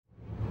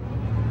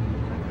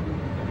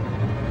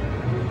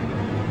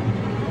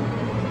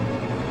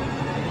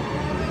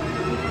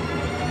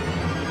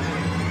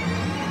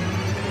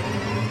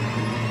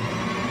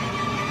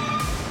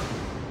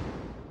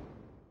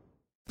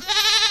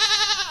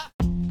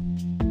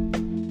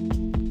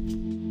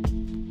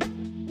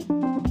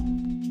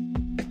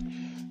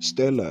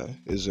Stella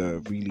is a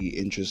really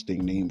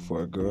interesting name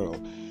for a girl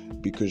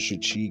because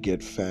should she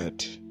get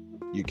fat,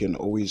 you can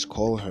always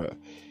call her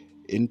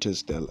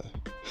Interstellar.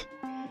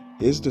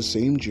 Here's the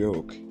same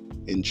joke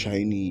in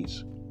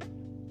Chinese.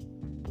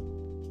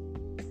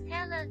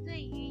 Stella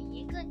对于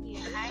一个女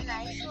孩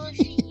来说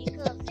是一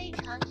个非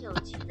常有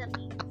趣的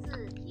名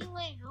字，因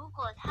为如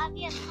果她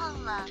变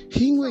胖了，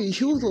因为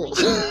修走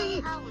可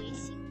以称她为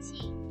星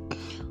际。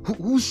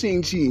Who's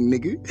星际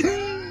nigga?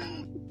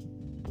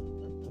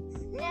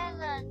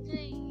 Stella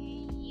对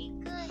于一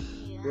个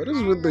女孩 What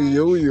is with the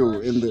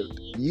yo-yo and the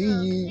一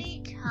个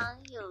非常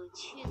有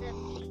趣的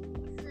名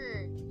字，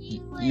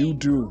因为 You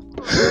do. 如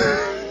果她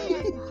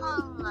变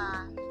胖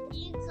了，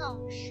你总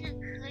是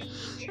可以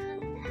称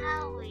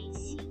她为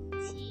星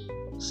际。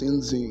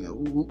Sing Sing.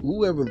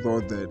 Whoever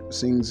thought that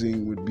Sing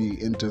Sing would be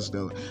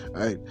interstellar?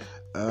 Alright,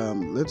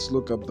 let's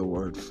look up the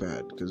word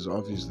fat because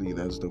obviously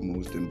that's the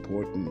most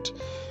important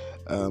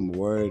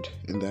word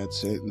in that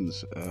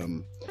sentence.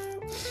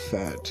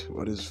 Fat.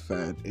 What is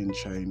fat in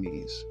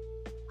Chinese?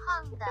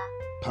 胖的。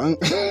Pang.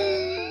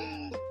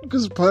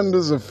 Because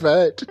pandas are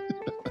fat.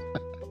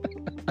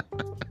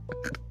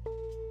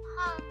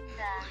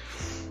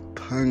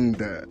 胖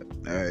的。 Panda.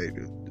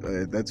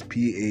 Alright, that's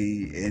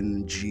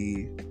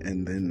P-A-N-G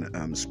and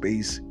then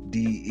space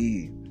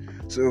D-E.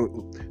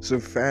 So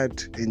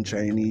fat in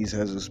Chinese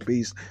has a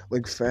space.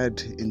 Like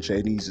fat in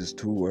Chinese is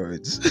 2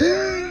 words.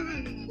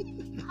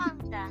 胖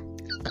的。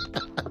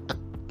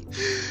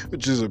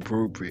 Which is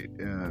appropriate.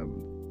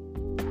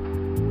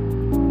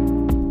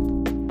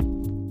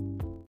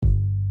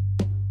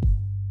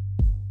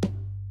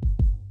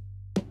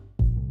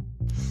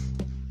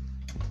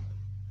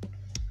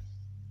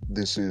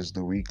 This is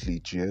the Weekly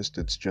Gist.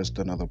 It's just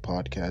another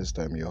podcast.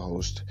 I'm your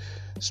host,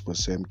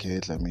 Spasem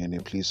Ketlamini.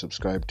 Please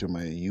subscribe to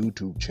my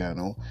YouTube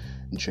channel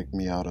and check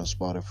me out on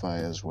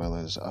Spotify as well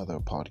as other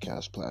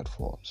podcast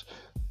platforms.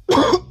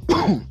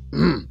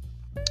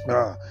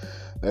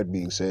 That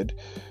being said,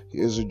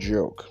 here's a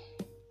joke.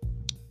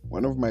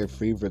 One of my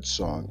favorite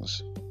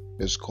songs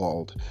is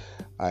called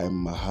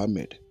I'm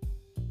Muhammad.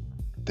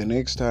 The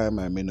next time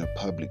I'm in a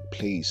public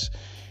place,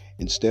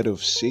 instead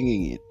of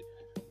singing it,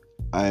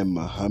 I'm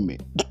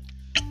Muhammad.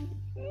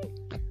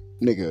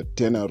 Nigga,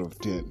 10 out of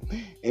 10.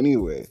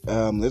 Anyway,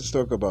 let's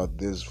talk about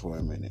this for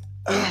a minute.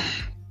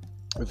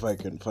 If I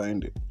can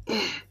find it.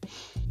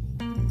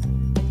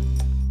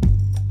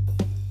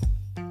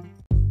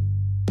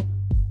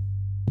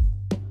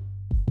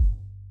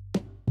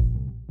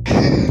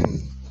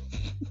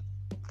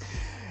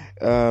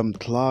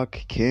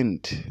 Clark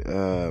Kent,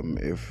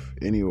 if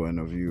any one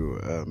of you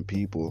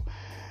people,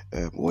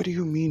 what do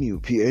you mean you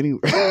anyway?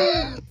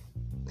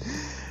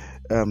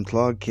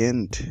 Clark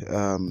Kent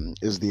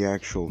is the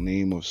actual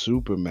name of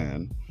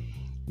Superman.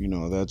 You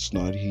know, that's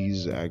not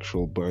his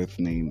actual birth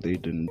name. They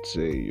didn't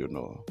say, you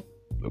know,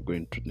 we're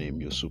going to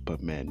name you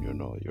Superman, you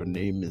know. Your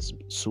name is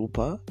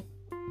Super,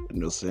 and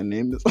your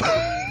surname is...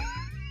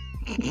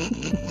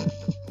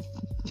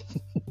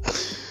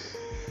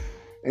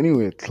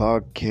 Anyway,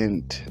 Clark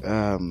Kent.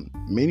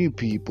 Many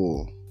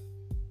people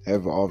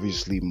have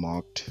obviously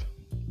mocked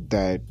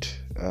that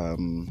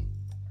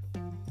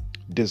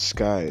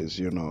disguise,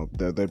 you know,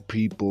 that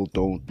people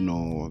don't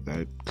know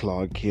that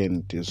Clark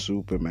Kent is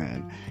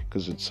Superman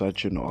because it's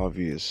such an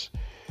obvious,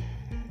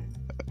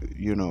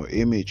 you know,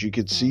 image. You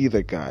could see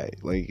the guy.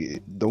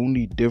 Like, the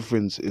only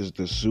difference is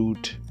the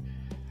suit,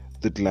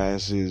 the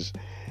glasses,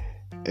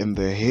 and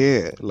the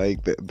hair.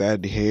 Like,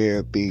 that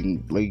hair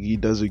thing. Like, he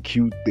does a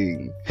cute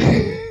thing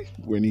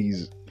when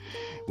he's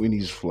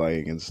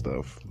flying and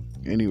stuff.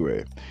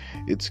 Anyway,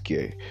 it's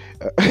gay.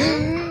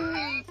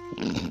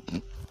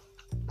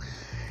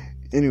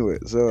 Anyway,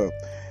 so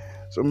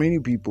many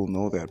people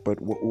know that, but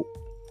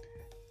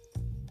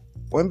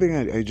one thing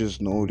I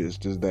just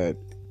noticed is that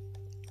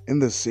in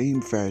the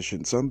same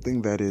fashion,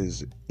 something that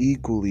is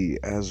equally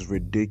as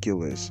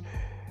ridiculous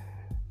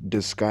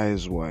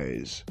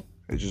disguise-wise,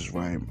 I just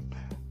rhyme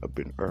up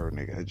in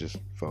nigga. I just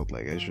felt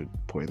like I should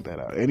point that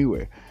out.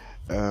 Anyway,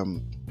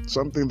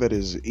 something that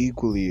is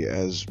equally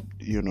as,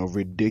 you know,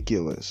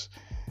 ridiculous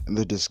in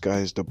the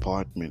disguise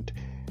department.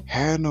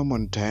 Hannah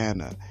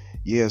Montana.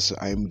 Yes,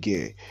 I'm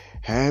gay.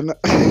 Hannah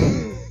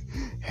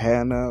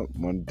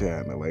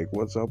Montana. Like,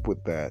 what's up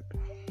with that?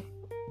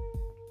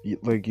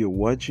 Like, you're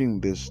watching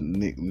this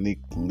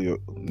Nickelodeon.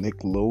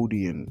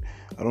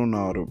 I don't know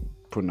how to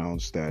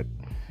pronounce that.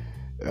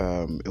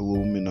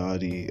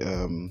 Illuminati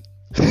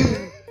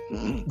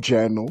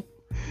channel.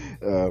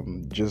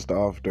 Just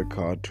after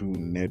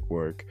Cartoon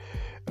Network.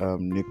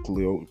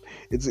 Nickelodeon.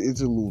 It's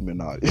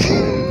Illuminati.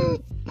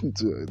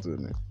 it's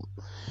a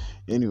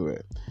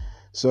anyway.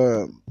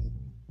 So,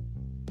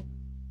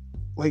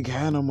 like,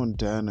 Hannah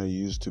Montana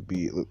used to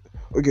be...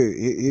 Okay,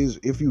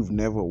 if you've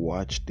never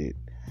watched it,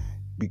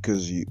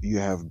 because you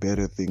have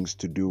better things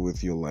to do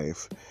with your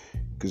life,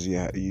 because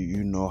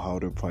you know how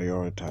to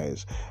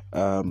prioritize.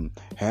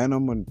 Hannah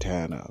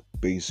Montana,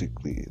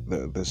 basically,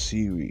 the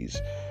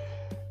series,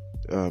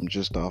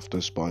 just after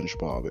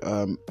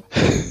SpongeBob,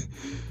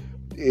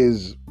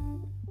 is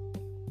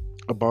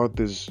about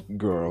this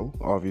girl,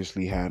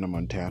 obviously Hannah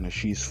Montana.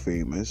 She's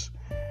famous,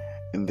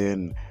 and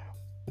then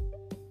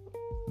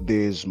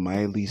there's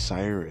Miley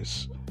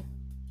Cyrus,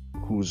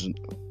 who's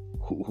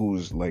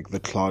who's like the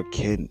Clark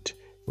Kent,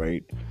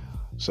 right?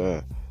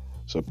 So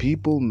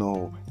people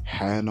know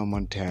Hannah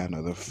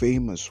Montana, the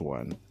famous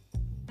one,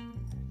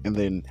 and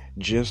then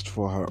just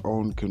for her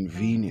own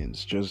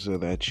convenience, just so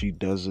that she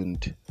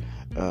doesn't.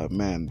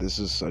 Man, this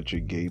is such a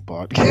gay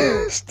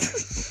podcast.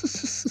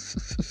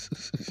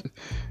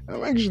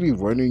 I'm actually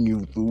running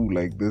you through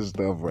like this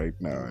stuff right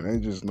now, and I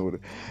just know that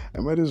I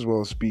might as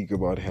well speak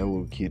about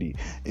Hello Kitty.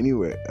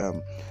 Anyway,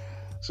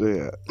 so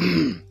yeah.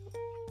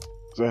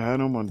 So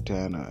Hannah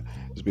Montana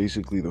is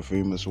basically the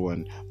famous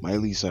one.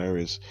 Miley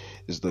Cyrus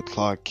is the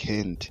Clark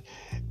Kent,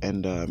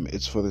 and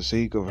it's for the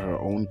sake of her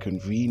own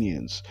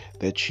convenience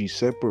that she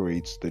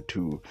separates the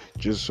two,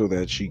 just so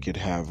that she could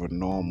have a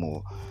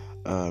normal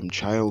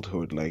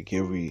childhood like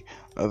every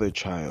other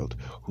child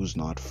who's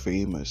not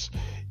famous,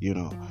 you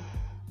know.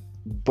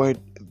 But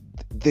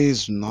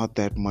there's not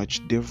that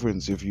much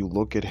difference if you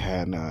look at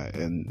Hannah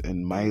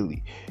and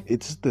Miley.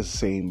 It's the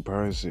same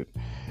person.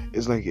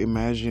 It's like,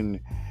 imagine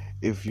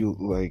if you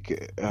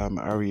like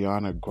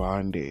Ariana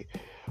Grande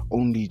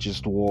only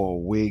just wore a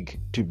wig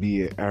to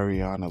be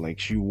Ariana. Like,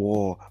 she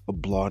wore a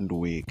blonde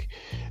wig,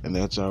 and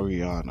that's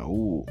Ariana.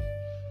 Ooh.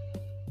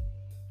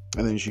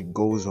 And then she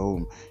goes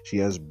home, she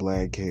has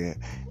black hair,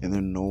 and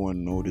then no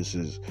one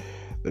notices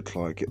the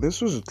Clark.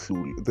 This was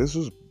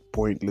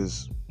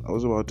pointless. I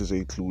was about to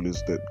say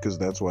clueless, that because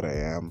that's what I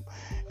am.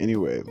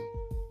 Anyway,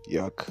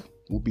 yuck.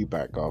 We'll be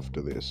back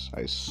after this.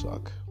 I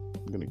suck.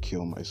 I'm gonna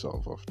kill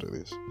myself after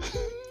this.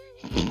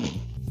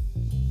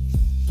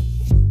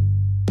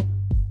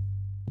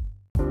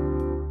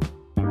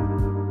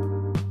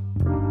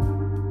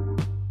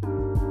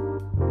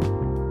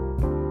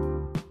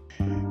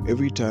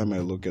 Every time I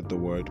look at the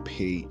word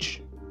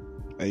page,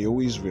 I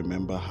always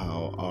remember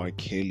how R.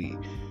 Kelly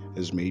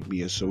has made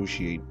me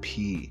associate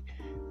P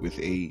with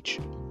H.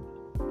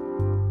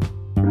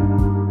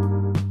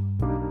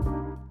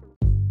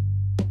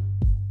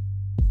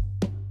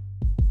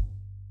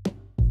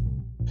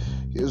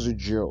 Here's a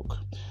joke.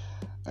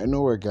 I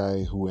know a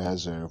guy who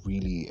has a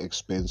really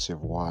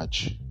expensive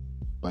watch,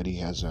 but he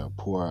has a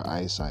poor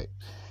eyesight.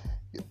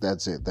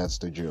 That's it. That's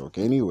the joke.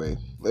 Anyway,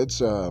 let's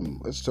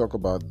talk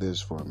about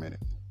this for a minute.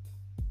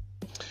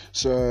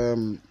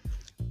 So,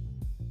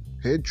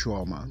 head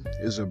trauma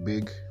is a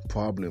big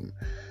problem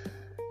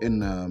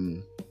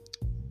in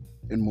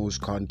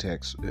most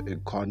contact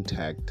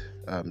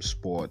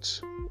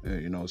sports,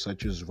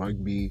 such as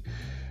rugby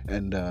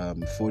and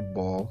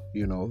football.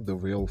 The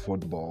real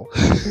football.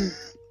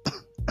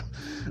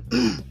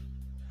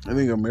 I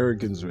think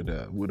Americans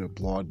would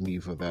applaud me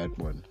for that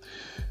one.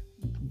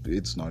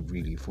 It's not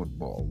really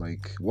football.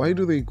 Like, why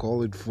do they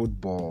call it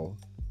football?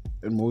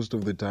 And most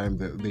of the time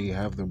they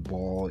have the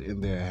ball in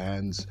their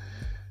hands,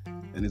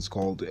 and it's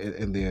called,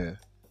 and they're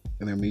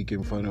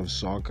making fun of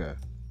soccer,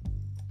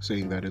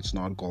 saying that it's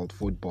not called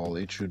football,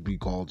 it should be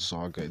called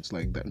soccer. It's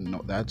like that.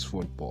 No, that's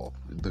football.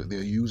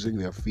 They're using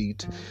their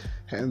feet.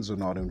 Hands are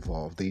not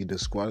involved. They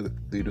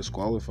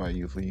disqualify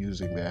you for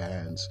using their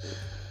hands.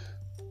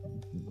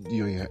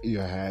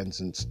 Your hands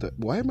and stuff.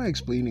 Why am I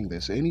explaining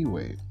this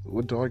anyway?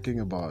 We're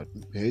talking about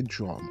head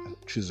trauma,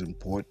 which is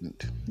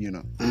important.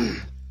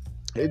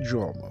 Head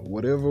trauma,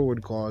 whatever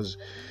would cause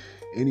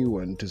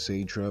anyone to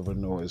say Trevor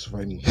Noah is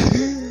funny.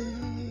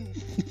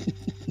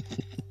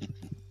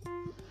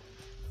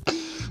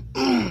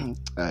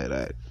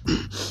 Alright.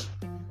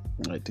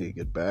 I take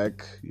it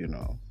back.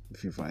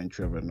 If you find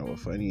Trevor Noah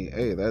funny,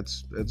 hey,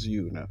 that's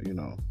you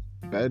now.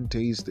 Bad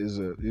taste is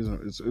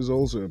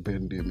also a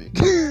pandemic.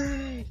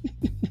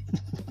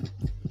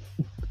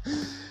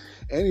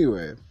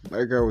 Anyway,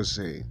 like I was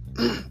saying,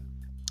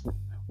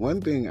 one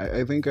thing,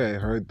 I think I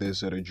heard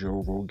this at a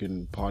Joe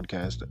Rogan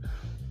podcast.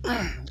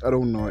 I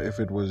don't know if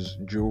it was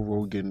Joe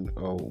Rogan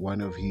or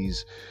one of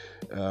his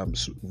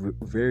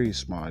very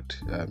smart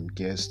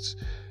guests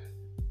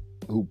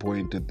who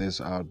pointed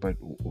this out. But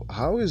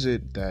how is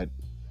it that...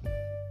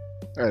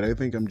 Alright, I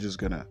think I'm just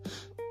gonna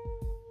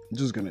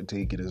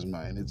take it as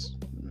mine. It's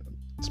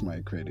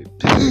my credit.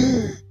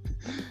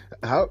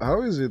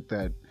 How is it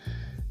that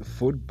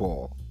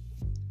football,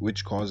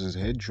 which causes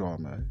head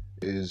trauma,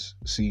 is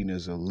seen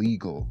as a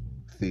legal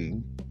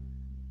thing,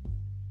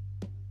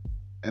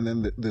 and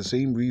then the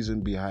same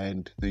reason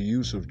behind the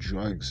use of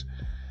drugs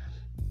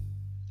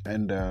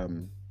and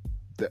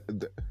the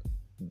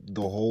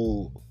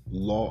whole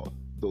law,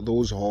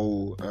 those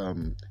whole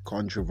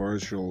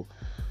controversial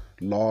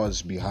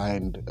laws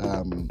behind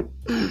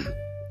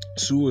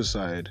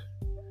suicide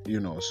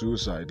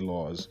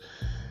laws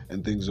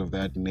and things of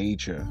that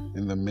nature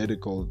in the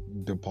medical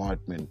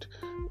department.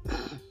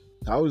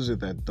 How is it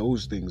that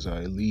those things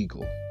are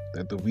illegal?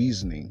 That the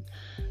reasoning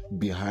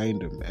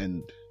behind them,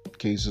 and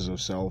cases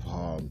of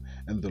self-harm,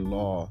 and the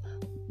law,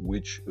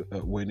 which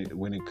when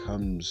it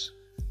comes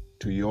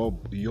to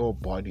your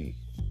body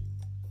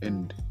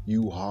and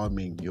you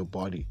harming your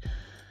body,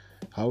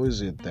 how is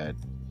it that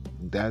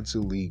that's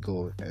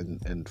illegal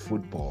and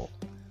football,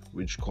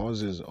 which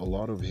causes a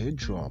lot of head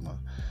trauma.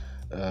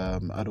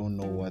 I don't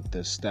know what the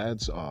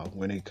stats are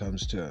when it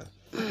comes to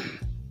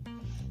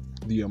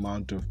the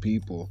amount of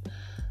people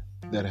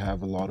that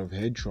have a lot of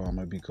head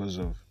trauma because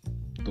of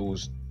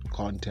those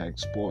contact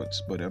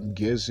sports, but I'm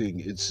guessing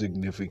it's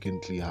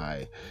significantly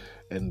high,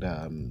 and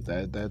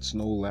that's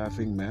no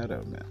laughing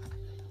matter, man.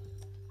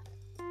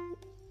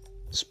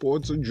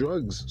 Sports are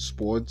drugs.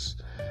 Sports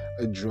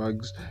are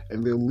drugs,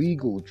 and they're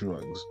legal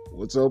drugs.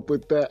 What's up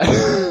with that?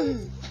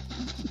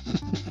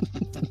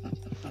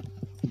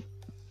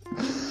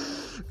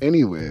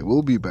 Anyway,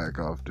 we'll be back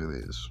after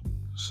this.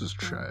 This is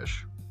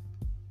trash.